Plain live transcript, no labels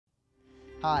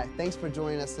Hi, thanks for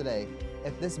joining us today.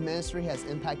 If this ministry has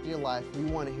impacted your life, we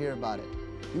want to hear about it.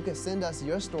 You can send us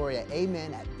your story at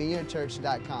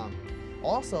amen@vineyardchurch.com.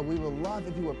 Also, we would love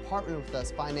if you would partner with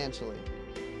us financially.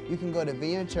 You can go to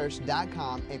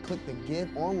vineyardchurch.com and click the Give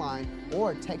online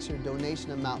or text your donation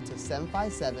amount to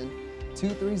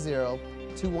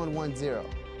 757-230-2110.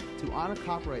 To honor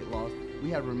copyright laws, we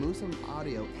have removed some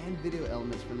audio and video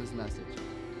elements from this message.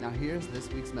 Now here's this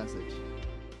week's message.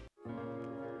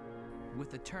 With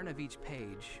the turn of each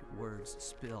page, words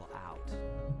spill out.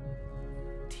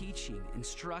 Teaching,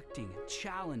 instructing,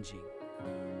 challenging.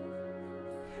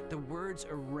 The words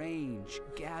arrange,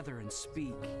 gather, and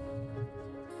speak.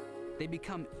 They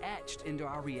become etched into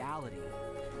our reality.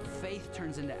 Faith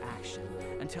turns into action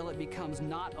until it becomes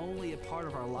not only a part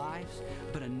of our lives,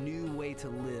 but a new way to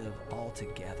live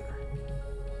altogether.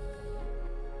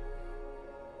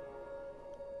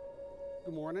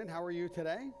 Good morning. How are you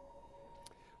today?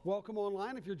 Welcome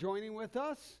online if you're joining with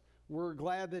us. We're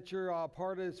glad that you're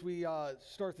part as we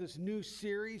start this new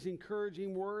series,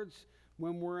 Encouraging Words.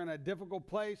 When we're in a difficult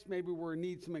place, maybe we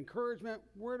need some encouragement.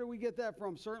 Where do we get that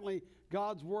from? Certainly,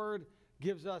 God's Word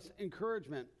gives us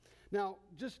encouragement. Now,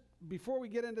 just before we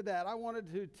get into that, I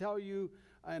wanted to tell you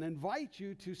and invite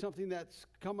you to something that's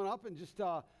coming up in just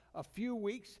a few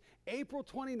weeks. April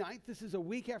 29th, this is a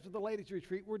week after the ladies'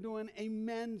 retreat, we're doing a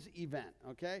men's event,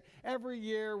 okay? Every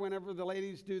year, whenever the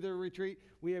ladies do their retreat,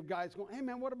 we have guys going, hey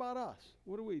man, what about us?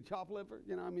 What do we, chop liver?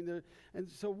 You know, I mean, and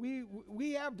so we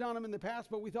have done them in the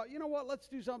past, but we thought, you know what, let's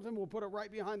do something. We'll put it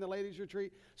right behind the ladies'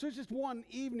 retreat. So it's just one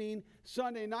evening,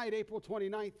 Sunday night, April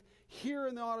 29th, here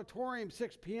in the auditorium,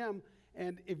 6 p.m.,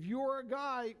 and if you're a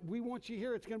guy, we want you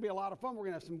here. It's going to be a lot of fun. We're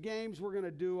going to have some games. We're going to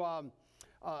do a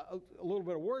little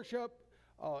bit of worship,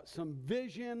 some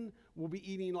vision. We'll be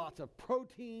eating lots of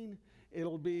protein.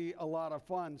 It'll be a lot of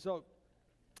fun. So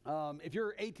if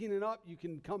you're 18 and up, you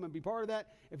can come and be part of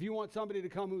that. If you want somebody to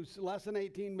come who's less than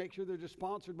 18, make sure they're just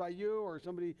sponsored by you or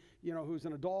somebody, you know, who's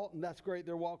an adult, and that's great.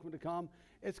 They're welcome to come.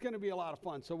 It's going to be a lot of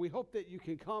fun. So we hope that you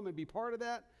can come and be part of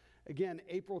that. Again,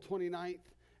 April 29th,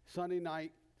 Sunday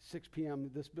night, 6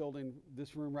 p.m., this building,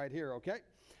 this room right here, okay?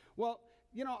 Well,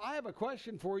 you know, I have a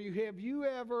question for you. Have you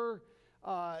ever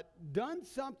done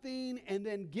something and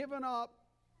then given up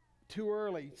too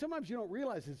early? Sometimes you don't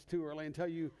realize it's too early until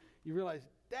you realize,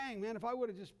 dang, man, if I would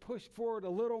have just pushed forward a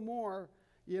little more,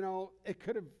 you know,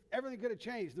 everything could have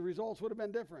changed. The results would have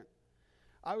been different.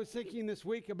 I was thinking this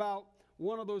week about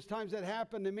one of those times that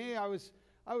happened to me. I was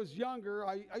younger.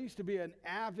 I used to be an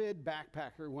avid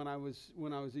backpacker when I was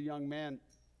a young man.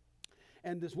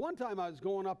 And this one time I was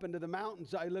going up into the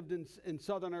mountains. I lived in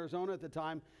southern Arizona at the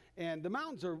time, and the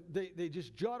mountains they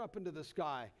just jut up into the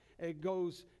sky. It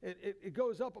goes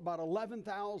up about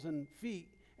 11,000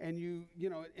 feet, and you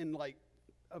know, in like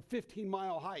a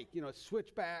 15-mile hike, you know,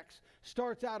 switchbacks.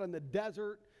 Starts out in the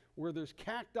desert where there's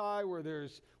cacti, where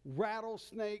there's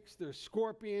rattlesnakes, there's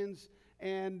scorpions,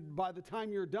 and by the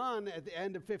time you're done at the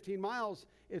end of 15 miles,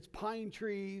 it's pine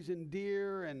trees and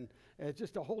deer, and it's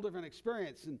just a whole different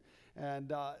experience.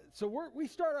 So we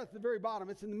start at the very bottom.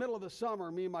 It's in the middle of the summer.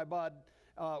 Me and my bud,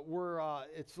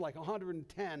 it's like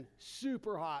 110,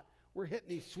 super hot. We're hitting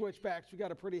these switchbacks. We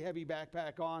got a pretty heavy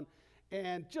backpack on,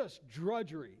 and just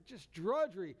drudgery.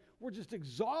 We're just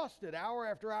exhausted hour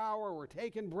after hour. We're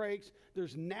taking breaks.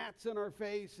 There's gnats in our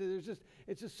face.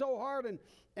 It's just so hard.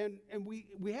 And we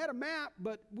had a map,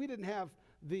 but we didn't have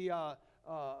the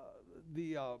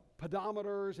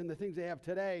pedometers and the things they have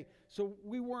today. So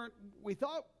we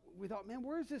thought, man,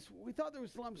 where is this? We thought there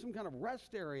was some kind of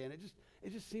rest area, and it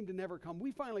just seemed to never come.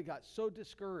 We finally got so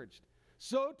discouraged,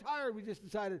 so tired, we just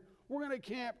decided we're going to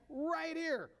camp right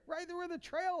here, right there where the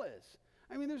trail is.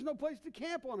 I mean, there's no place to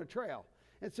camp on a trail.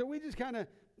 And so we just kind of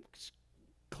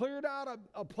cleared out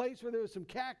a place where there was some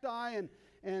cacti,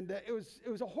 and it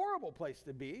was a horrible place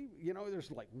to be. You know,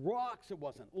 there's like rocks. It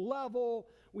wasn't level.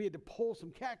 We had to pull some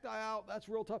cacti out. That's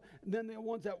real tough. And then the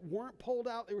ones that weren't pulled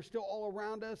out, they were still all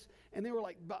around us, and they were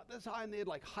like about this high, and they had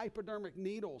like hypodermic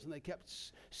needles, and they kept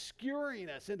skewering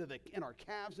us in our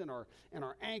calves and our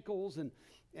ankles, and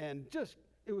just.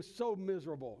 It was so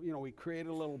miserable. You know, we created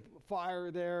a little fire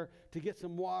there to get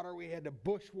some water. We had to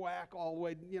bushwhack all the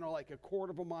way, you know, like a quarter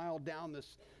of a mile down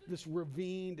this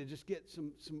ravine to just get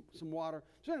some water.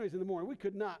 So anyways, in the morning, we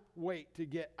could not wait to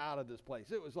get out of this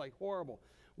place. It was like horrible.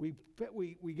 We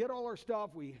get all our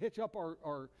stuff. We hitch up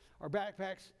our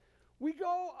backpacks. We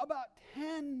go about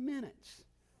 10 minutes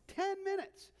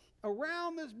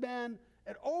around this bend.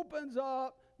 It opens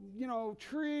up, you know,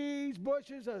 trees,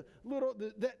 bushes, a little,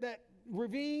 that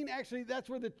ravine, actually, that's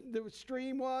where the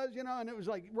stream was, you know, and it was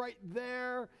like right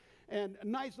there. and a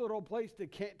nice little place to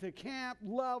camp,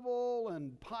 level,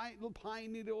 and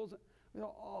pine needles.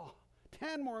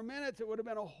 10 more minutes, it would have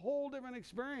been a whole different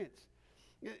experience.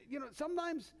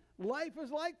 Sometimes life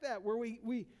is like that, where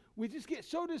we just get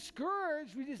so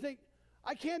discouraged, we just think,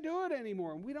 I can't do it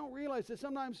anymore. And we don't realize that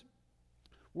sometimes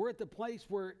we're at the place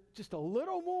where just a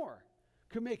little more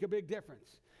could make a big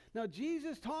difference. Now,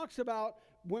 Jesus talks about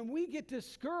when we get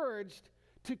discouraged,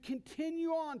 to continue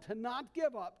on, to not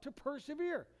give up, to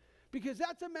persevere. Because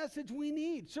that's a message we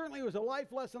need. Certainly it was a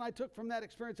life lesson I took from that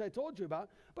experience I told you about,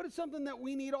 but it's something that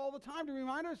we need all the time to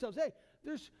remind ourselves, hey,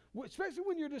 especially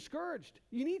when you're discouraged,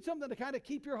 you need something to kind of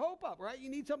keep your hope up, right? You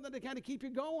need something to kind of keep you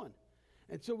going.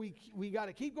 And so we got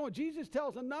to keep going. Jesus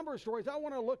tells a number of stories. I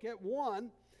want to look at one.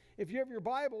 If you have your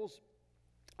Bibles,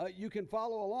 you can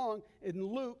follow along in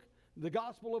Luke, the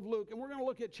Gospel of Luke. And we're going to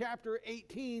look at chapter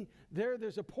 18.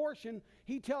 There's a portion.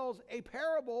 He tells a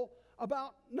parable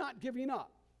about not giving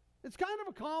up. It's kind of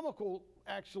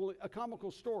a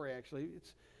comical story, actually.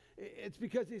 It's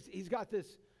because he's got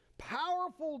this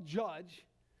powerful judge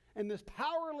and this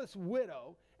powerless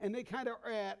widow, and they kind of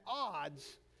are at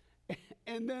odds.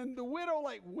 And then the widow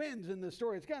wins in the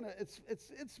story.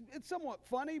 It's somewhat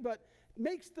funny, but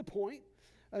makes the point.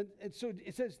 And so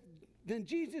it says, then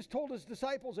Jesus told his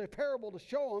disciples a parable to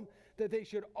show them that they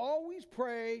should always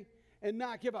pray and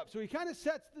not give up. So he kind of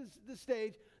sets the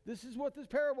stage. This is what this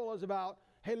parable is about.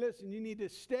 Hey, listen, you need to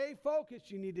stay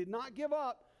focused. You need to not give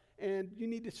up, and you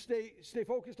need to stay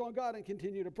focused on God and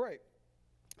continue to pray.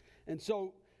 And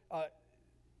so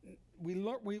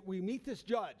we meet this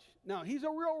judge. Now, he's a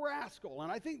real rascal,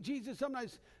 and I think Jesus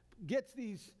sometimes gets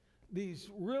these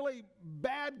really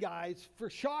bad guys for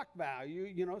shock value,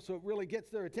 so it really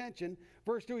gets their attention.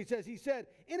 Verse 2, he said,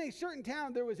 in a certain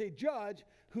town there was a judge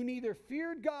who neither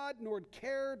feared God nor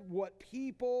cared what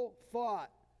people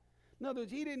thought. In other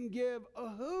words, he didn't give a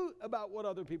hoot about what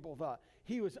other people thought.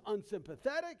 He was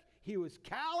unsympathetic. He was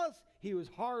callous. He was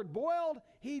hard-boiled.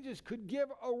 He just could give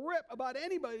a rip about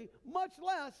anybody, much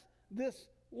less this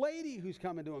lady who's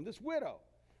coming to him, this widow.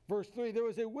 Verse 3, there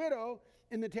was a widow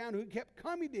in the town who kept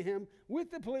coming to him with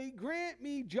the plea, grant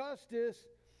me justice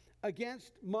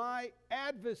against my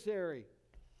adversary.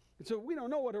 And so we don't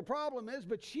know what her problem is,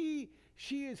 but she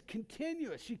is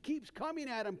continuous. She keeps coming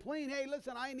at him, pleading, hey,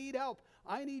 listen, I need help.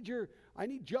 I need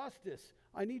justice.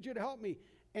 I need you to help me.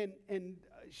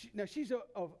 Now she's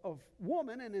a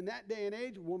woman, and in that day and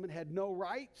age, a woman had no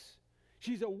rights.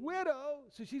 She's a widow,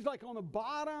 so she's like on the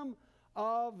bottom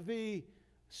of the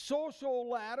social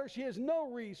ladder. She has no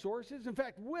resources. In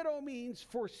fact, widow means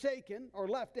forsaken or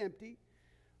left empty.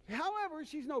 However,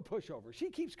 she's no pushover.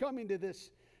 She keeps coming to this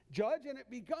judge, and it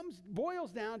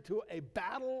boils down to a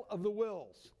battle of the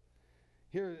wills.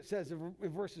 Here it says in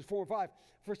verses 4 and 5,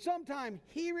 for some time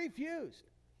he refused.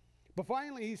 But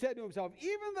finally he said to himself,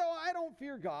 even though I don't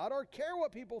fear God or care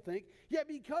what people think, yet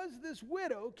because this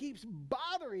widow keeps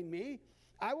bothering me,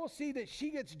 I will see that she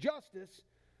gets justice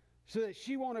so that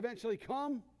she won't eventually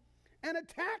come and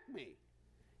attack me.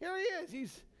 Here he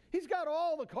is. He's got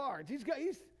all the cards. He's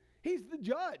the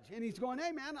judge. And he's going,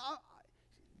 hey, man,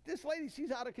 this lady,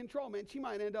 she's out of control, man. She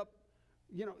might end up,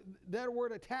 that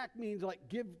word attack means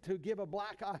give a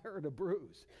black eye or a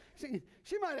bruise.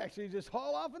 She might actually just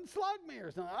haul off and slug me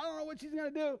or something. I don't know what she's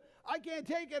going to do. I can't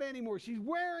take it anymore. She's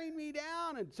wearing me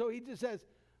down. And so he just says,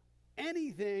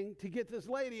 anything to get this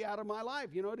lady out of my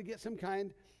life, to get some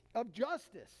kind of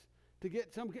justice. To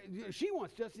get some, she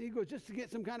wants justice. He goes, just to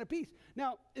get some kind of peace.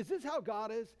 Now, is this how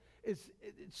God is?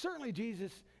 Certainly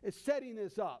Jesus is setting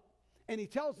this up. And he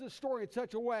tells this story in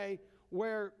such a way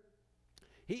where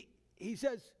he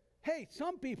says, hey,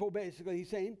 some people basically, he's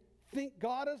saying, think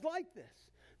God is like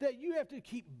this. That you have to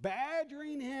keep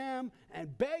badgering him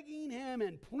and begging him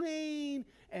and pleading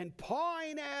and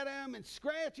pawing at him and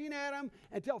scratching at him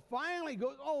until finally he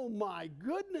goes, oh my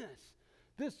goodness.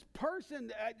 This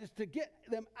person, just to get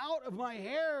them out of my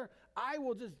hair, I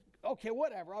will just, okay,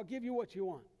 whatever, I'll give you what you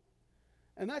want.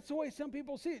 And that's the way some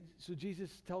people see it. So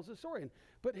Jesus tells a story.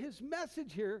 But his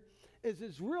message here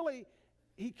is really,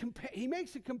 he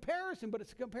makes a comparison, but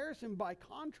it's a comparison by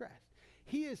contrast.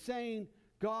 He is saying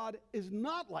God is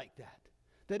not like that.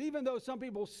 That even though some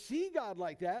people see God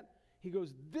like that, he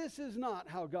goes, this is not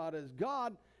how God is.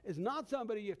 God is not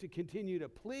somebody you have to continue to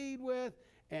plead with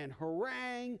and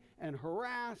harangue and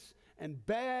harass and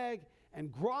beg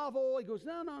and grovel. He goes,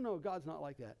 no, God's not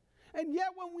like that. And yet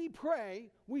when we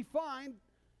pray, we find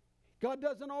God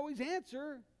doesn't always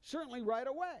answer, certainly right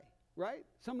away, right?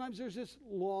 Sometimes there's this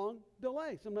long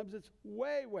delay. Sometimes it's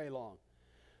way, way long.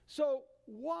 So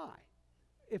why?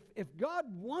 If God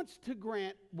wants to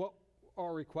grant what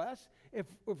our requests, if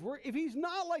he's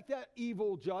not like that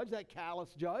evil judge, that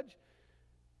callous judge,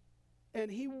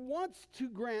 and he wants to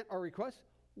grant our requests,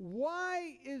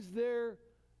 why is there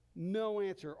no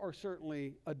answer, or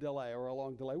certainly a delay or a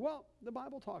long delay? Well, the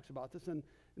Bible talks about this, and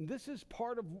this is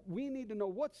part of, we need to know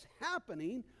what's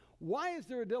happening. Why is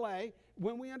there a delay?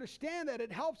 When we understand that,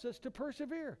 it helps us to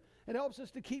persevere. It helps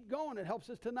us to keep going. It helps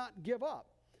us to not give up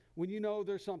when you know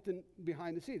there's something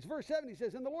behind the scenes. Verse 7, he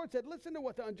says, and the Lord said, listen to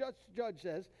what the unjust judge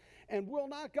says, and will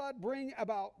not God bring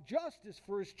about justice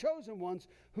for his chosen ones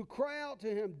who cry out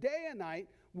to him day and night?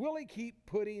 Will he keep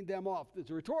putting them off? It's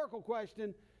a rhetorical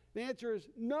question. The answer is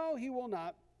no, he will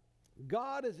not.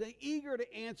 God is eager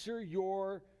to answer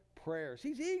your prayers.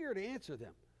 He's eager to answer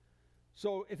them.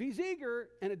 So if he's eager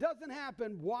and it doesn't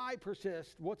happen, why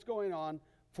persist? What's going on?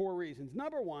 4 reasons.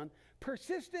 Number 1,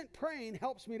 persistent praying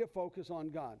helps me to focus on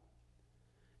God.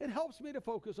 It helps me to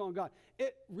focus on God.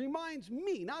 It reminds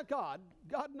me, not God.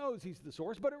 God knows he's the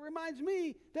source, but it reminds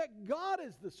me that God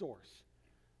is the source.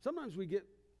 Sometimes we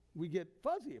get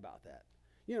fuzzy about that.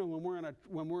 You know,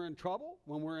 when we're in trouble,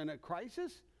 when we're in a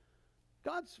crisis,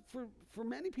 God's for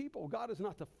many people, God is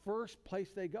not the first place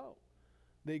they go.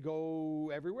 They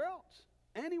go everywhere else,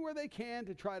 anywhere they can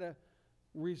to try to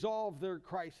resolve their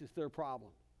crisis, their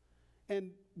problem.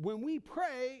 And when we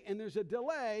pray and there's a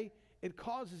delay, it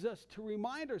causes us to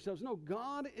remind ourselves, no,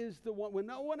 God is the one.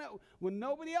 When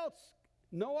nobody else,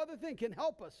 no other thing can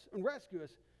help us and rescue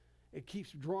us, it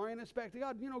keeps drawing us back to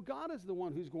God. You know, God is the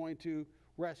one who's going to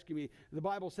rescue me. The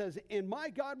Bible says, and my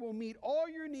God will meet all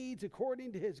your needs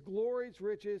according to his glorious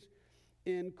riches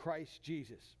in Christ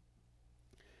Jesus.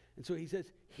 And so he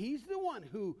says, he's the one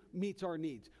who meets our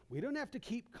needs. We don't have to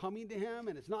keep coming to him,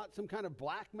 and it's not some kind of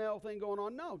blackmail thing going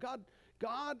on. No,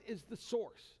 God is the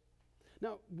source.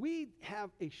 Now, we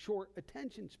have a short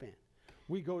attention span.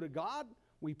 We go to God,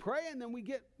 we pray, and then we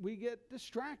get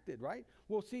distracted, right?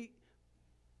 Well, see,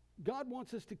 God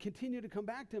wants us to continue to come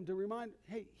back to him to remind,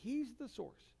 hey, he's the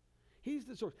source. He's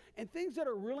the source. And things that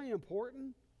are really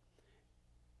important,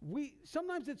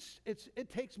 sometimes it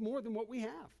takes more than what we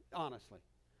have, honestly.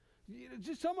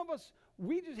 Just some of us,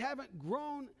 we just haven't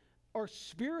grown our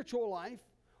spiritual life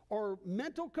or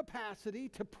mental capacity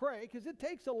to pray, because it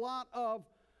takes a lot of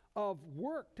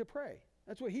work to pray.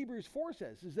 That's what Hebrews 4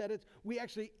 says, is that we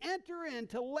actually enter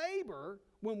into labor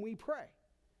when we pray.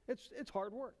 It's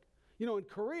hard work. You know, in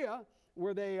Korea,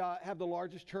 where they have the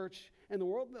largest church in the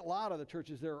world, a lot of the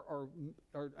churches there are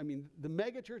the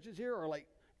mega churches here are like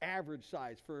average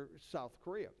size for South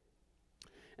Korea.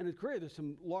 And in Korea, there's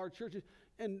some large churches,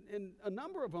 and a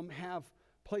number of them have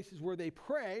places where they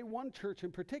pray. One church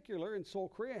in particular in Seoul,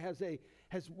 Korea,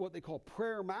 has what they call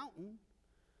Prayer Mountain,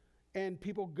 and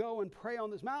people go and pray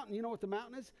on this mountain. You know what the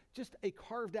mountain is? Just a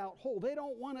carved out hole. They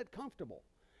don't want it comfortable.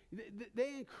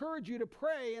 They encourage you to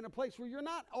pray in a place where you're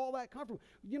not all that comfortable.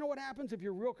 You know what happens if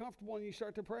you're real comfortable and you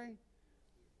start to pray?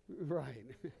 Right.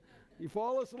 You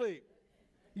fall asleep.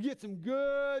 You get some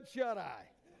good shut-eye.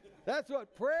 That's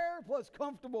what prayer plus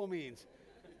comfortable means.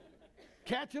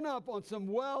 Catching up on some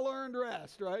well-earned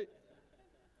rest, right?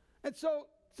 And so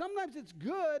sometimes it's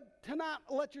good to not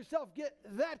let yourself get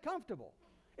that comfortable.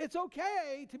 It's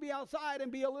okay to be outside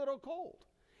and be a little cold.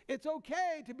 It's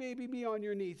okay to maybe be on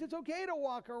your knees. It's okay to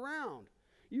walk around.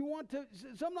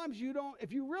 Sometimes you don't,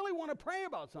 if you really want to pray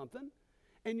about something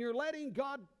and you're letting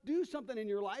God do something in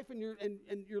your life and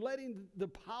you're letting the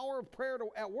power of prayer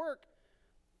at work,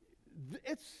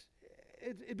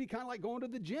 it'd be kind of like going to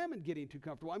the gym and getting too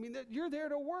comfortable. I mean, you're there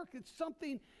to work.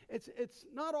 It's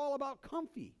not all about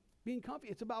being comfy.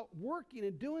 It's about working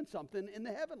and doing something in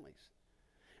the heavenlies.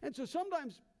 And so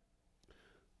sometimes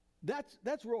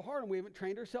that's real hard, and we haven't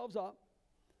trained ourselves up.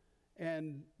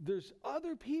 And there's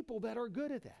other people that are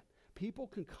good at that. People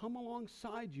can come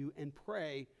alongside you and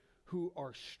pray who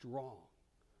are strong.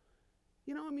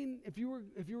 You know, I mean, if you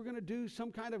were going to do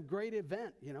some kind of great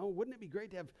event, you know, wouldn't it be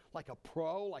great to have like a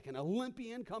pro, like an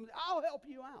Olympian come, I'll help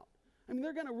you out. I mean,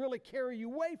 they're going to really carry you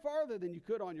way farther than you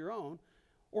could on your own,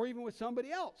 or even with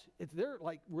somebody else. They're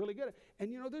like really good at it.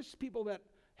 And you know, there's people that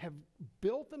have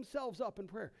built themselves up in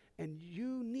prayer, and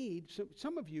you need,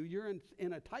 some of you, you're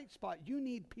in a tight spot, you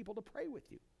need people to pray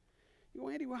with you. You go,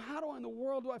 Andy, well, how in the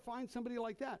world do I find somebody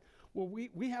like that? Well,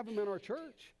 we have them in our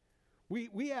church.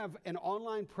 We have an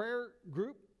online prayer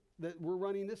group that we're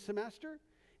running this semester.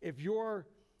 If you're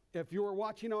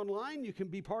watching online, you can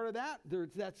be part of that.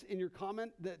 That's in your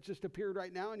comment that just appeared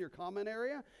right now in your comment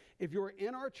area. If you're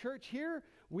in our church here,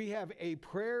 we have a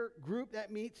prayer group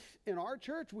that meets in our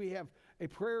church. We have a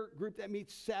prayer group that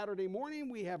meets Saturday morning.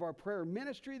 We have our prayer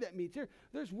ministry that meets here.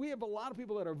 We have a lot of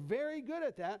people that are very good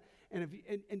at that.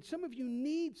 And some of you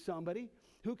need somebody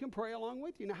who can pray along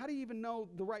with you. Now, how do you even know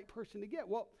the right person to get?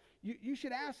 Well, you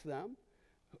should ask them,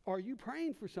 are you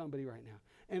praying for somebody right now?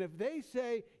 And if they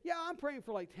say, yeah, I'm praying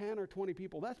for like 10 or 20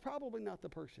 people, that's probably not the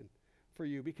person for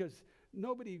you, because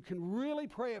nobody can really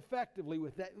pray effectively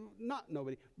with that. Not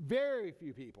nobody. Very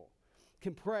few people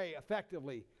can pray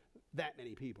effectively that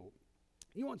many people.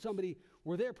 You want somebody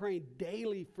where they're praying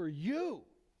daily for you.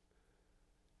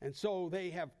 And so they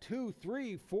have 2,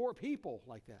 3, 4 people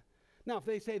like that. Now, if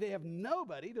they say they have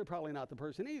nobody, they're probably not the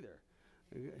person either.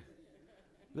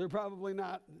 They're probably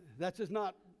not, that's just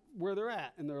not where they're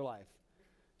at in their life.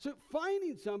 So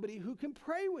finding somebody who can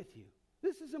pray with you.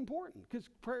 This is important because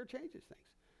prayer changes things.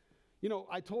 You know,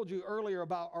 I told you earlier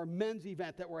about our men's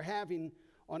event that we're having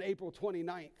on April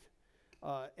 29th.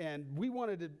 And we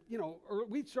wanted to,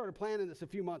 we started planning this a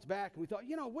few months back, and we thought,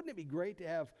 wouldn't it be great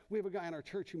to we have a guy in our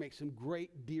church who makes some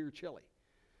great deer chili.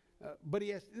 But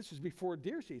this was before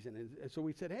deer season. And so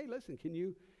we said, hey, listen, can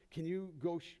you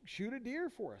go shoot a deer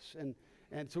for us?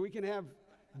 And so we can have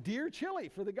deer chili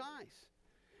for the guys.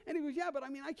 And he goes, yeah, but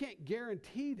I can't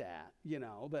guarantee that,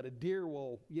 that a deer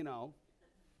will,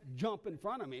 jump in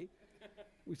front of me.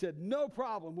 We said, no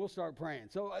problem, we'll start praying.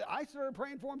 So I started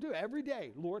praying for him too, every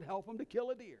day. Lord, help him to kill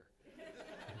a deer.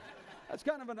 That's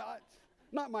kind of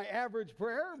not my average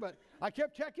prayer, but I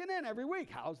kept checking in every week.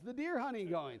 How's the deer hunting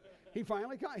going? He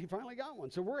finally got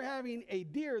one. So we're having a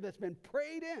deer that's been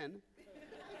prayed in.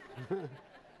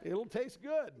 It'll taste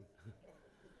good.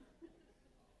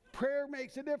 Prayer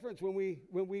makes a difference when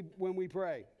we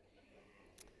pray.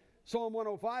 Psalm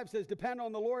 105 says, depend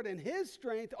on the Lord and his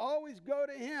strength. Always go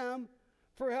to him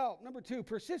for help. Number 2,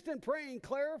 persistent praying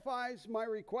clarifies my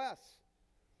requests.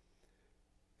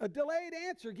 A delayed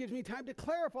answer gives me time to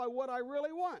clarify what I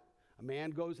really want. A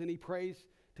man goes and he prays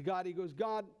to God. He goes,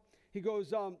 God,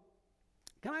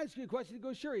 can I ask you a question? He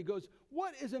goes, sure. He goes,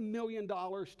 what is $1 million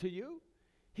to you?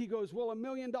 He goes, well, $1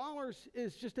 million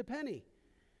is just a penny.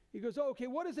 He goes, oh, okay,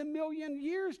 what is 1,000,000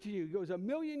 years to you? He goes,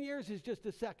 1,000,000 years is just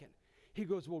a second. He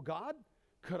goes, well, God,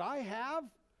 could I have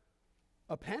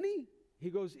a penny? He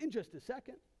goes, in just a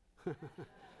second. It's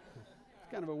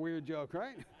kind of a weird joke,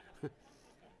 right?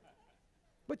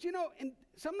 But and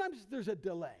sometimes there's a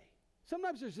delay.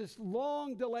 Sometimes there's this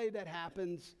long delay that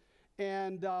happens,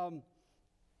 and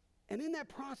in that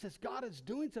process, God is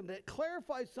doing something that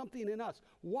clarifies something in us.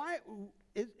 Why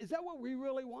is that what we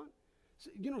really want?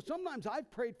 Sometimes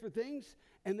I've prayed for things,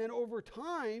 and then over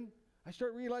time, I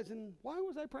start realizing, why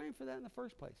was I praying for that in the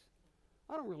first place?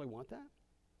 I don't really want that.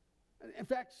 In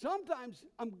fact, sometimes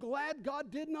I'm glad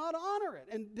God did not honor it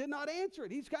and did not answer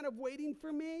it. He's kind of waiting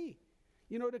for me,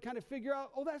 to kind of figure out,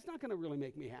 that's not going to really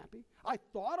make me happy. I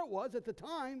thought it was at the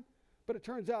time, but it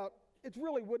turns out it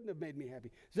really wouldn't have made me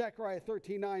happy. Zechariah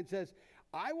 13:9 says,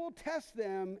 I will test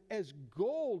them as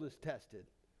gold is tested.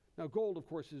 Now, gold, of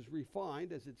course, is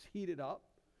refined as it's heated up.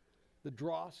 The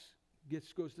dross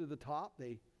goes to the top.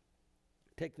 They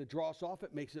take the dross off.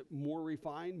 It makes it more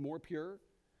refined, more pure.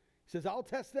 He says, I'll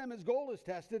test them as gold is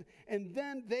tested, and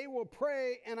then they will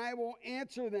pray, and I will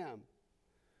answer them.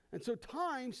 And so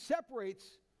time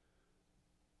separates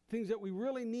things that we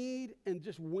really need and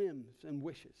just whims and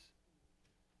wishes.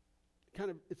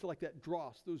 It's like that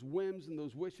dross, those whims and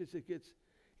those wishes. It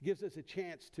gives us a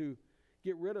chance to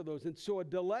get rid of those. And so a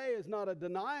delay is not a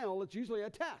denial. It's usually a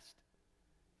test.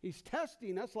 He's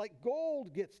testing us like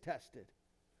gold gets tested.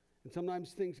 And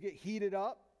sometimes things get heated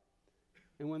up.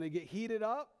 And when they get heated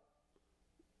up,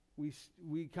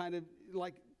 we kind of,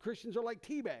 like Christians are like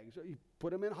tea bags. You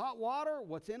put them in hot water,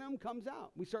 what's in them comes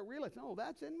out. We start realizing,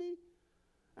 that's in me.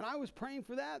 And I was praying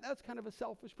for that. That's kind of a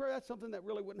selfish prayer. That's something that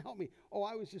really wouldn't help me.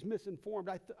 I was just misinformed.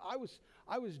 I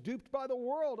was duped by the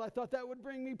world. I thought that would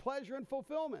bring me pleasure and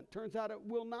fulfillment. Turns out it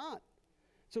will not.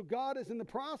 So God is in the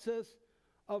process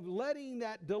of letting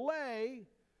that delay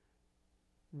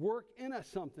work in us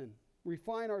something.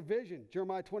 Refine our vision.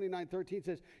 Jeremiah 29:13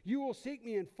 says, you will seek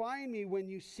me and find me when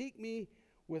you seek me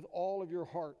with all of your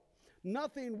heart.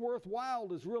 Nothing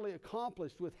worthwhile is really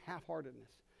accomplished with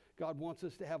half-heartedness. God wants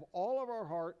us to have all of our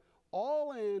heart,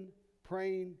 all in,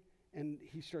 praying, and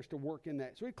he starts to work in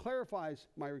that. So he clarifies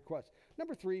my request.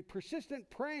 Number 3, persistent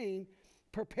praying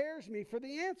prepares me for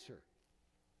the answer.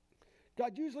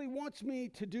 God usually wants me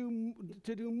to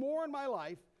do more in my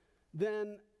life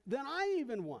than I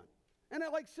even want. And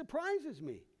it surprises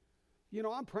me.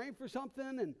 I'm praying for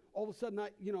something, and all of a sudden,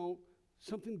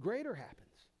 something greater happens.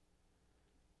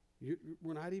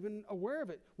 We're not even aware of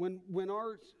it. When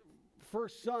our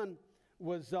first son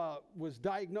was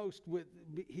diagnosed with,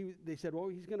 they said,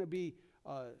 he's going to be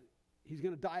he's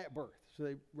going to die at birth. So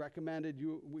they recommended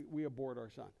we abort our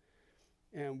son.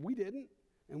 And we didn't.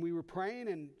 And we were praying,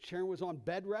 and Sharon was on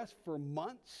bed rest for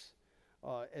months.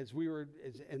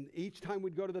 And each time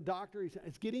we'd go to the doctor, he said,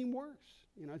 it's getting worse.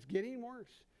 It's getting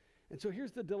worse. And so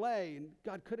here's the delay, and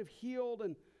God could have healed.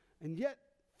 And yet,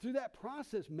 through that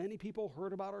process, many people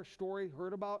heard about our story,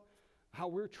 heard about how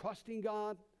we're trusting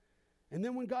God. And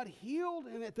then when God healed,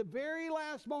 and at the very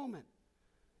last moment,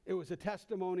 it was a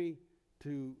testimony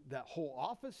to that whole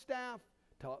office staff,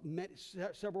 to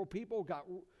several people got,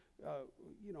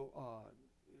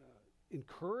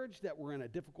 encouraged that we're in a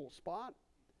difficult spot.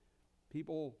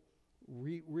 People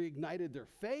reignited their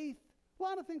faith. A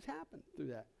lot of things happened through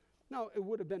that. Now, it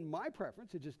would have been my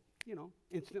preference. It just,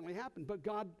 instantly happened. But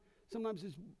God sometimes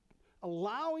is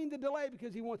allowing the delay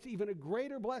because he wants even a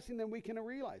greater blessing than we can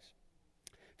realize.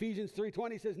 Ephesians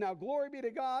 3:20 says, now glory be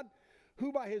to God,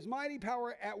 who by his mighty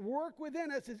power at work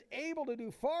within us is able to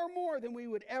do far more than we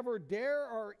would ever dare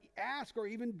or ask or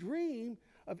even dream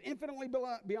of, infinitely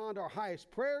beyond our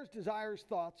highest prayers, desires,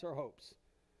 thoughts, or hopes.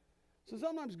 So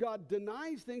sometimes God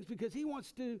denies things because he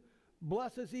wants to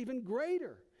bless us even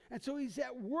greater. And so he's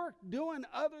at work doing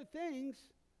other things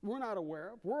we're not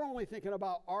aware of. We're only thinking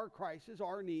about our crisis,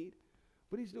 our need.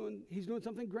 But he's doing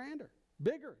something grander,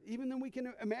 bigger, even than we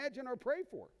can imagine or pray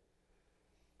for.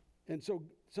 And so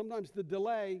sometimes the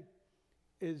delay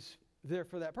is there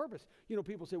for that purpose.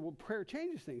 People say, well, prayer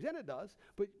changes things. And it does.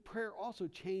 But prayer also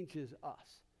changes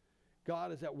us.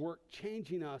 God is at work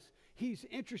changing us. He's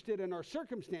interested in our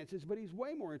circumstances, but he's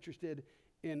way more interested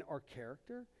in our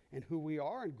character and who we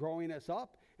are and growing us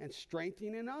up and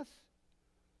strengthening us.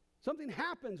 Something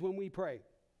happens when we pray.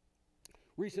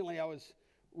 Recently, I was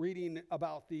reading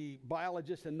about the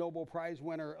biologist and Nobel Prize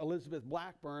winner Elizabeth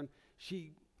Blackburn.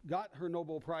 She got her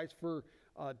Nobel Prize for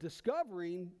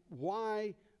discovering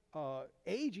why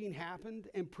aging happened,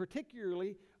 and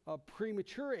particularly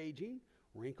premature aging,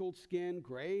 wrinkled skin,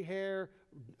 gray hair,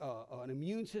 an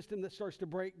immune system that starts to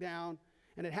break down.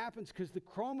 And it happens because the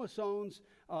chromosomes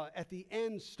at the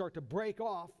ends start to break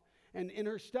off. And in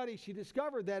her study, she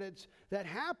discovered that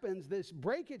this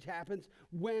breakage happens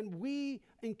when we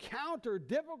encounter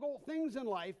difficult things in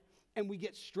life and we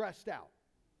get stressed out.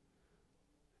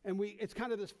 And it's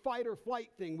kind of this fight or flight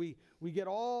thing. We get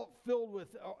all filled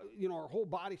with, our whole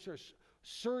body starts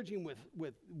surging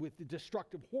with the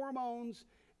destructive hormones,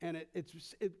 and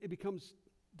it becomes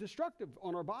destructive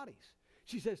on our bodies.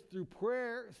 She says through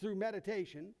prayer, through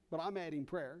meditation, but I'm adding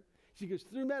prayer. She goes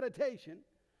through meditation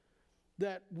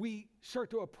that we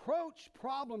start to approach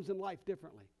problems in life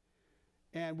differently.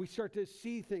 And we start to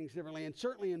see things differently. And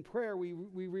certainly in prayer, we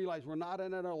realize we're not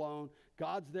in it alone.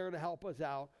 God's there to help us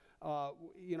out.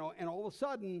 And all of a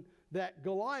sudden, that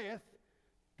Goliath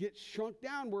gets shrunk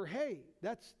down where, hey,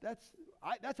 that's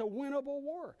a winnable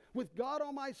war. With God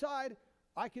on my side,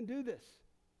 I can do this.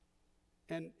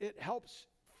 And it helps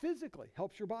physically,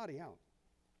 helps your body out.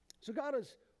 So God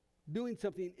is doing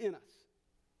something in us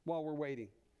while we're waiting.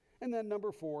 And then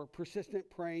number 4, persistent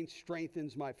praying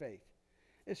strengthens my faith.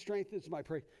 It strengthens my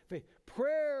faith.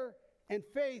 Prayer and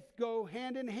faith go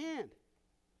hand in hand.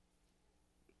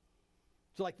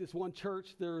 It's like this one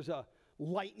church, there's a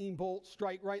lightning bolt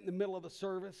strike right in the middle of the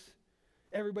service.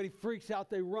 Everybody freaks out.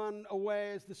 They run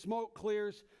away as the smoke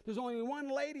clears. There's only one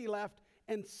lady left,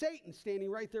 and Satan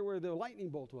standing right there where the lightning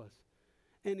bolt was.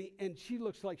 And she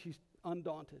looks like she's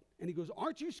undaunted. And he goes,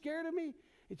 aren't you scared of me?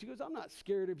 And she goes, I'm not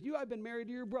scared of you. I've been married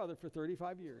to your brother for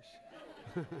 35 years.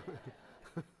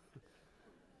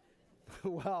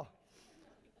 Well,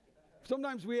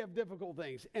 sometimes we have difficult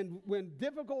things. And when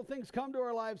difficult things come to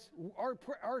our lives,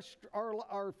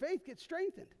 our faith gets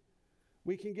strengthened.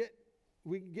 We can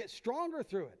get stronger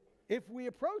through it if we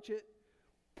approach it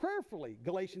prayerfully.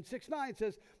 Galatians 6:9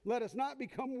 says, let us not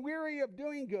become weary of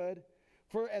doing good,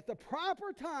 for at the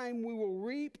proper time we will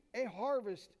reap a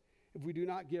harvest if we do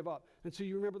not give up. And so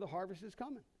you remember the harvest is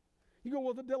coming. You go,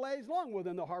 well, the delay is long. Well,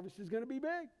 then the harvest is going to be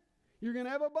big. You're going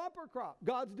to have a bumper crop.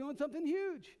 God's doing something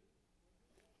huge.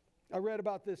 I read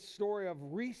about this story of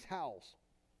Rees Howells,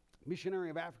 missionary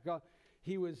of Africa.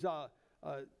 He was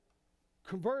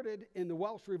converted in the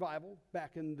Welsh revival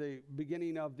back in the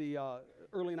beginning of the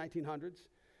early 1900s.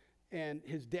 And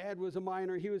his dad was a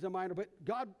miner. He was a miner. But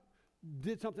God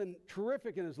did something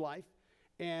terrific in his life.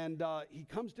 And he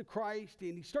comes to Christ,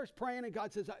 and he starts praying, and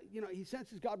God says, he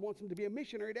senses God wants him to be a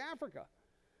missionary to Africa.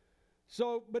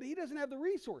 So, but he doesn't have the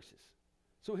resources.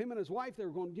 So him and his wife, they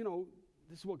were going,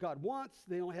 this is what God wants.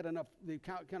 They only had enough, they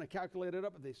kind of calculated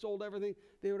up. If they sold everything,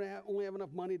 they would only have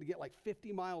enough money to get like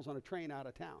 50 miles on a train out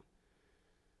of town.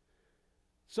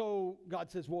 So God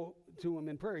says, well, to him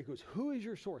in prayer, he goes, who is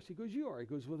your source? He goes, you are. He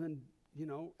goes, well, then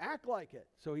act like it.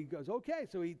 So he goes, okay.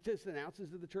 So he just announces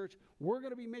to the church, we're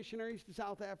going to be missionaries to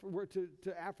South Africa,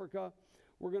 to Africa.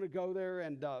 We're going to go there.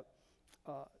 And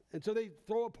so they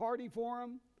throw a party for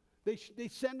him. They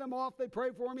send him off. They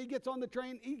pray for him. He gets on the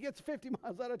train. He gets 50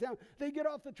 miles out of town. They get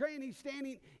off the train. He's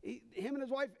standing, him and his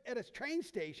wife, at a train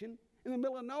station in the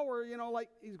middle of nowhere, like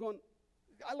he's going,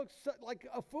 I look like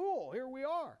a fool. Here we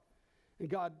are. And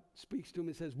God speaks to him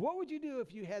and says, what would you do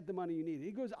if you had the money you needed?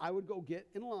 He goes, I would go get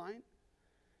in line,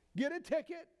 get a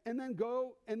ticket, and then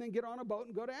get on a boat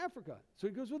and go to Africa. So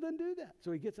he goes, well, then do that.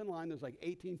 So he gets in line. There's like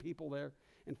 18 people there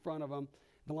in front of him.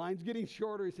 The line's getting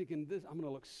shorter. He's thinking, I'm going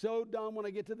to look so dumb when I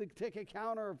get to the ticket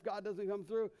counter if God doesn't come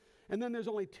through. And then there's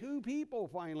only 2 people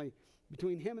finally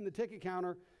between him and the ticket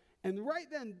counter. And right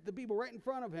then, the people right in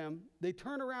front of him, they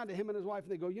turn around to him and his wife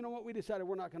and they go, you know what? We decided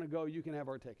we're not going to go. You can have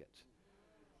our tickets.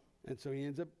 And so he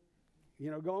ends up,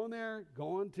 going there,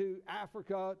 going to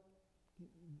Africa,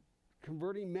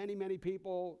 converting many, many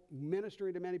people,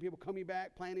 ministering to many people, coming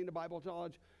back, planning a Bible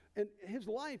college. And his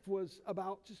life was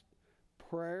about just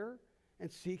prayer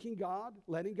and seeking God,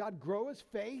 letting God grow his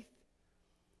faith.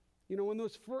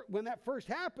 When that first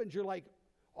happens, you're like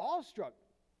awestruck.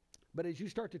 But as you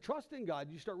start to trust in God,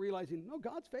 you start realizing, no,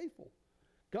 God's faithful.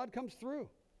 God comes through.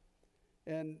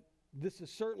 And this is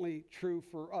certainly true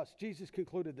for us. Jesus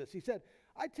concluded this. He said,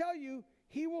 I tell you,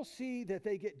 he will see that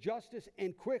they get justice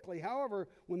and quickly. However,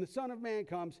 when the Son of Man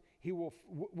comes,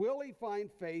 will he find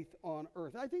faith on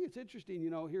earth? I think it's interesting,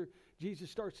 here Jesus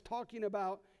starts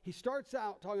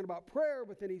out talking about prayer,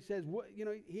 but then he says,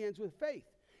 he ends with faith.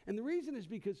 And the reason is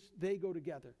because they go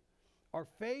together. Our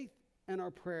faith and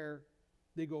our prayer,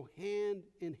 they go hand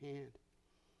in hand.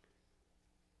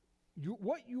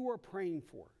 What you are praying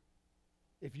for,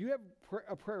 if you have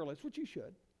a prayer list, which you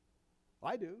should,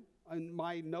 I do. In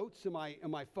my notes in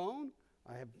my phone,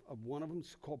 I have one of them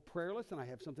called prayer list, and I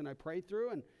have something I pray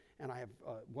through, and I have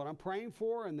what I'm praying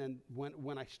for, and then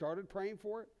when I started praying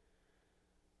for it.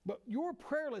 But your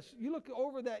prayer list, you look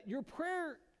over that, your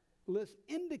prayer list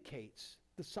indicates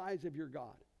the size of your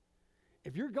God.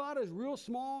 If your God is real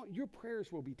small, your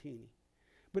prayers will be teeny.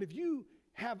 But if you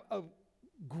have a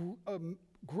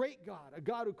great God, a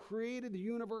God who created the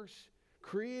universe,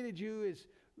 created you as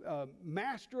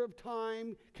master of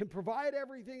time, can provide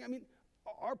everything.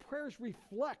 Our prayers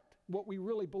reflect what we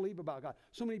really believe about God.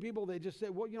 So many people, they just say,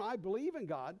 well, I believe in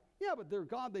God. Yeah, but their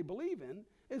God they believe in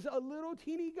is a little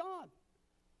teeny God.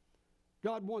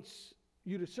 God wants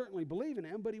you to certainly believe in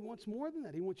him, but he wants more than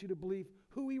that. He wants you to believe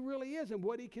who he really is and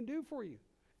what he can do for you.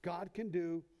 God can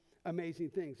do amazing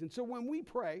things. And so when we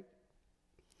pray,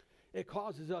 it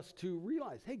causes us to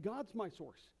realize, hey, God's my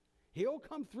source. He'll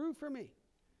come through for me.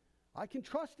 I can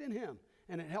trust in him.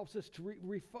 And it helps us to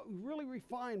really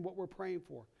refine what we're praying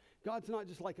for. God's not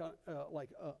just like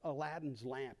Aladdin's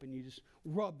lamp, and you just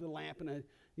rub the lamp and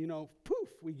poof,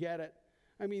 we get it.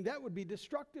 That would be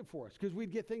destructive for us because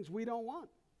we'd get things we don't want.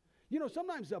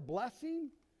 Sometimes a blessing,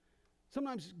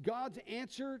 sometimes God's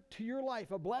answer to your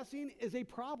life, a blessing is a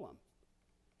problem.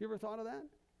 You ever thought of that?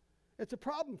 It's a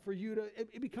problem for you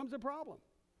it becomes a problem.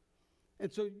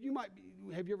 And so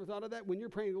have you ever thought of that? When you're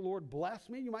praying, the Lord bless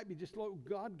me, you might be just,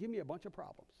 God, give me a bunch of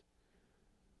problems.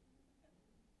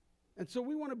 And so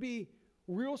we want to be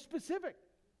real specific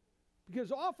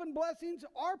because often blessings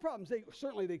are problems.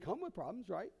 They come with problems,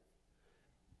 right?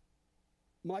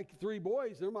 My 3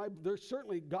 boys, they're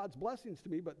certainly God's blessings to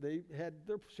me, but they had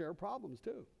their share of problems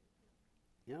too.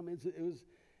 We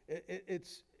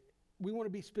want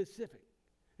to be specific.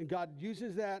 And God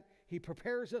uses that. He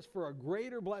prepares us for a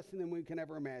greater blessing than we can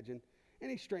ever imagine, and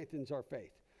he strengthens our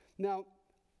faith. Now,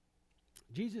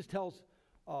 Jesus tells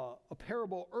a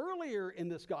parable earlier in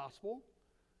this gospel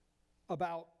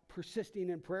about persisting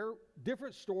in prayer.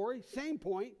 Different story, same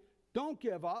point. Don't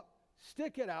give up.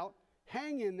 Stick it out.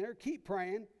 Hang in there. Keep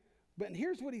praying. But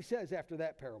here's what he says after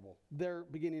that parable, there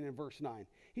beginning in verse 9.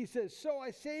 He says, so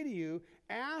I say to you,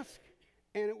 ask,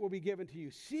 and it will be given to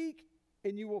you. Seek,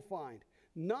 and you will find.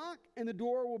 Knock, and the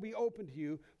door will be open to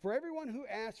you. For everyone who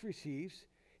asks receives.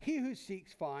 He who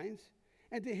seeks finds.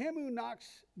 And to him who knocks,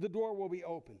 the door will be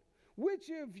open. Which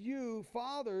of you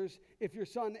fathers, if your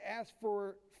son asks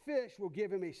for fish, will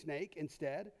give him a snake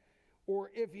instead?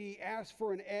 Or if he asks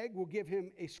for an egg, will give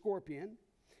him a scorpion?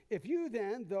 If you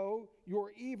then, though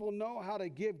you're evil, know how to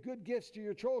give good gifts to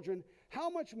your children, how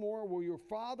much more will your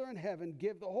Father in heaven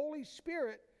give the Holy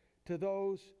Spirit to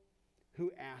those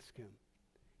who ask him?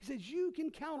 He says, you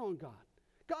can count on God.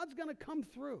 God's going to come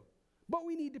through. But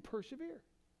we need to persevere.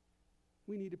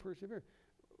 We need to persevere.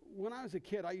 When I was a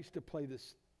kid, I used to play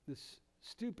this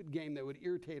stupid game that would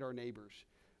irritate our neighbors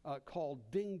called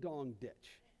Ding Dong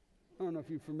Ditch. I don't know if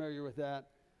you're familiar with that.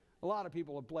 A lot of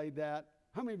people have played that.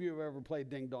 How many of you have ever played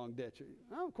Ding Dong Ditch?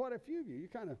 Oh, quite a few of you. You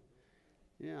kind of,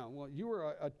 yeah, well, you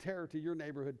were a terror to your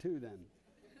neighborhood too then.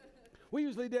 We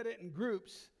usually did it in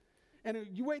groups. And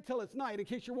you wait till it's night. In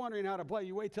case you're wondering how to play,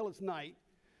 you wait till it's night.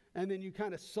 And then you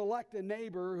kind of select a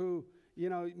neighbor who,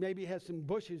 maybe has some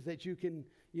bushes that you can,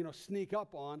 sneak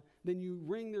up on. Then you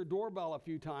ring their doorbell a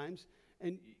few times.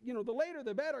 And, the later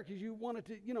the better, because you want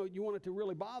it to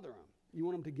really bother them. You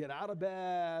want them to get out of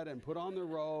bed and put on their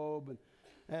robe.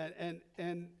 And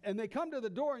they come to the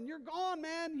door and you're gone,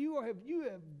 man. You have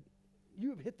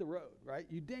hit the road, right?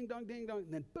 You ding dong, and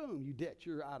then boom, you ditch.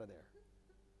 You're out of there.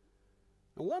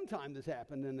 And one time this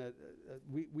happened, and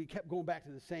we kept going back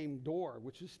to the same door,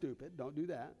 which is stupid. Don't do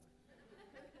that.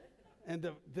 And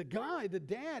the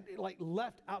dad,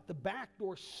 left out the back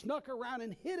door, snuck around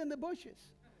and hid in the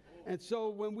bushes. And so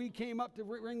when we came up to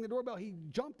ring the doorbell, he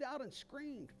jumped out and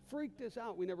screamed, freaked us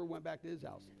out. We never went back to his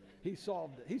house. He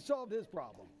solved it. He solved his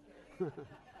problem. But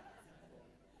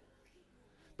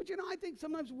I think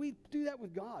sometimes we do that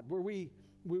with God, where we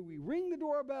ring the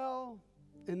doorbell,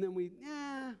 and then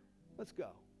let's go.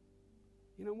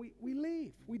 We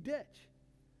leave. We ditch.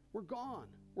 We're gone.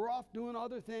 We're off doing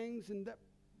other things. And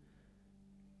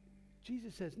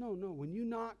Jesus says, no, when you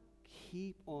knock,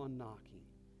 keep on knocking.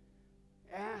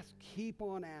 Ask, keep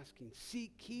on asking.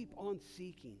 Seek, keep on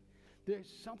seeking.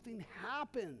 There's something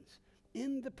happens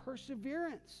in the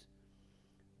perseverance.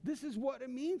 This is what it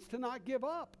means to not give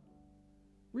up.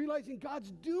 Realizing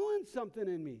God's doing something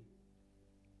in me.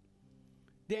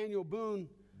 Daniel Boone,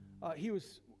 he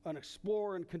was an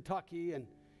explorer in Kentucky, and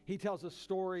he tells a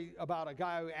story about a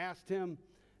guy who asked him,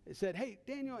 said, "Hey,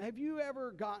 Daniel, have you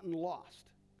ever gotten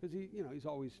lost?" Because he's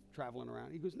always traveling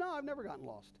around. He goes, "No, I've never gotten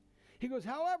lost." He goes,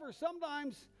 "However,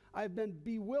 sometimes I've been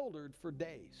bewildered for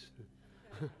days."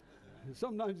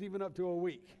 Sometimes even up to a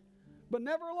week, but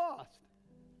never lost.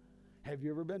 Have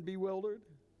you ever been bewildered?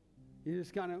 You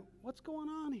just kind of, what's going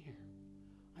on here?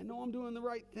 I know I'm doing the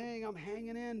right thing. I'm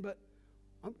hanging in, but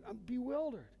I'm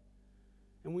bewildered.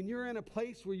 And when you're in a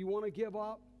place where you want to give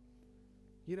up,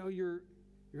 you're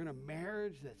in a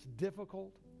marriage that's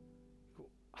difficult. You go,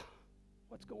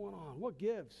 what's going on? What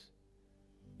gives?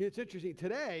 It's interesting.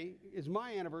 Today is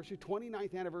my anniversary,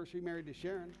 29th anniversary, married to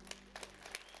Sharon.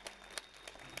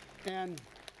 And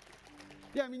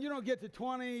you don't get to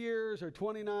 20 years or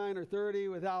 29 or 30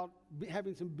 without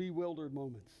having some bewildered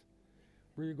moments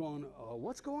where you're going,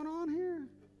 what's going on here?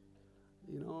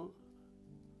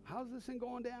 How's this thing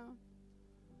going down?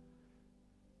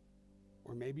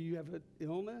 Or maybe you have an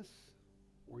illness,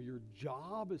 or your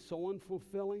job is so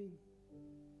unfulfilling,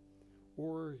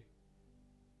 or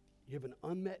you have an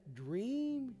unmet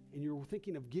dream and you're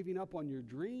thinking of giving up on your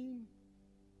dream.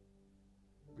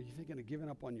 Are you thinking of giving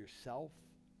up on yourself?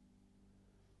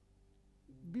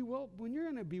 When you're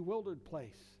in a bewildered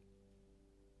place,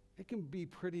 it can be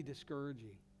pretty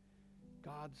discouraging.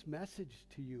 God's message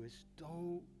to you is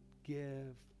don't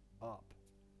give up.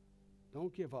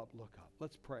 Don't give up, look up.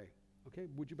 Let's pray. Okay,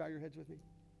 would you bow your heads with me?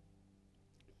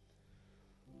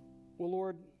 Well,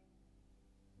 Lord,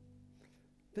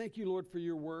 thank you, Lord, for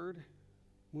your word.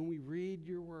 When we read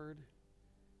your word,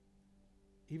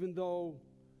 even though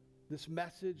this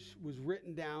message was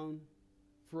written down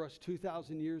for us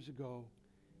 2,000 years ago,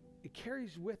 it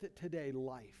carries with it today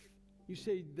life. You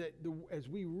say that as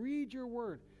we read your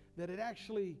word, that it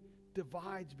actually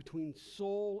divides between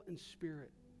soul and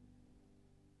spirit.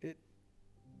 It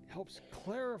helps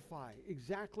clarify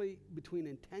exactly between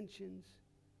intentions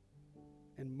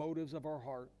and motives of our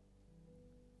heart.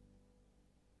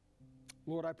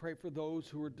 Lord, I pray for those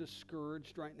who are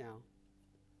discouraged right now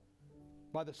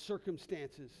by the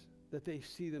circumstances that they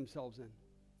see themselves in.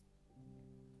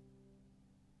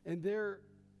 And they're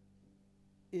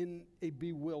in a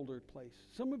bewildered place.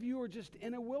 Some of you are just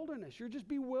in a wilderness. You're just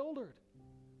bewildered.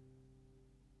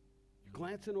 You're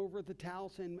glancing over at the towel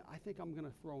saying, I think I'm going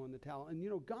to throw in the towel.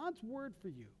 And God's word for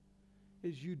you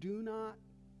is you do not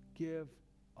give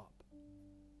up.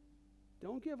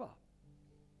 Don't give up.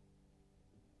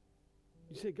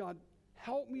 You say, God,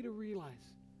 help me to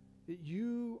realize that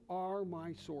you are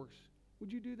my source.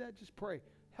 Would you do that? Just pray.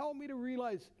 Help me to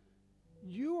realize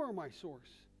you are my source.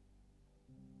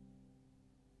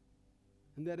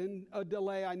 And that in a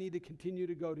delay, I need to continue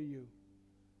to go to you.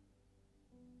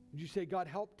 Would you say, God,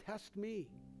 help test me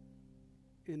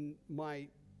in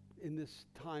this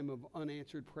time of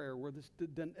unanswered prayer, where it's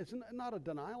not a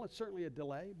denial, it's certainly a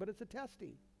delay, but it's a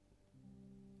testing.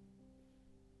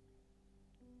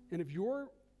 And if you're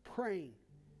praying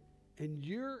and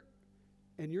you're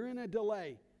in a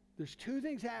delay, there's two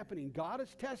things happening. God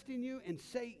is testing you and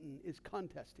Satan is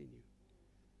contesting you.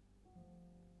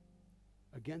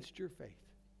 against your faith.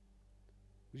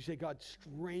 Would you say, God,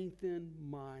 strengthen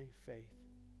my faith?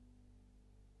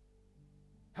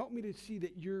 Help me to see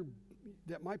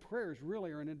that my prayers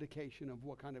really are an indication of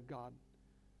what kind of God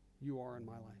you are in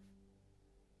my life.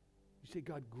 You say,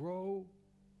 God, grow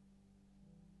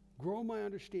my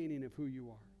understanding of who you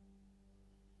are.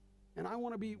 And I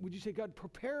want to be, would you say, God,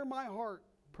 prepare my heart,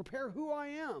 prepare who I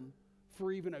am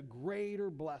for even a greater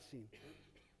blessing.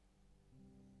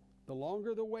 The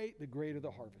longer the wait, the greater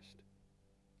the harvest.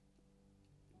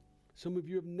 Some of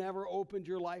you have never opened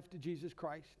your life to Jesus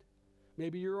Christ.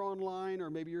 Maybe you're online or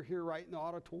maybe you're here right in the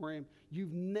auditorium.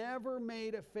 You've never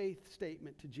made a faith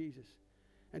statement to Jesus.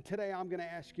 And today I'm going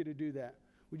to ask you to do that.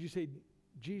 Would you say,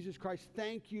 Jesus Christ,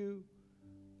 thank you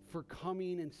for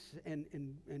coming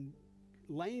and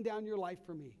laying down your life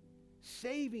for me,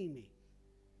 saving me.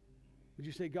 Would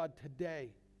you say, God, today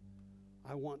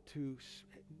I want to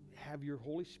have your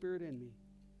Holy Spirit in me.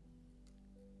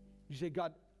 You say,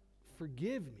 God,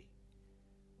 forgive me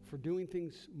for doing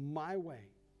things my way,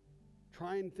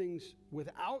 trying things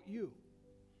without you.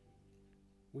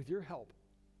 With your help,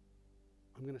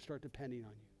 I'm going to start depending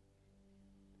on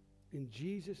you. In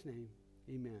Jesus' name,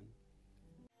 amen.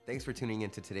 Thanks for tuning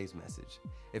in to today's message.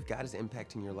 If God is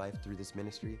impacting your life through this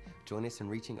ministry, join us in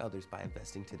reaching others by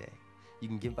investing today. You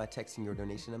can give by texting your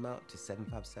donation amount to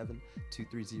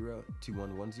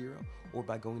 757-230-2110 or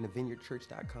by going to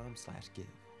vineyardchurch.com/give.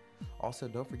 Also,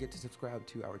 don't forget to subscribe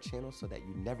to our channel so that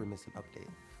you never miss an update.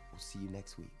 We'll see you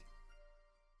next week.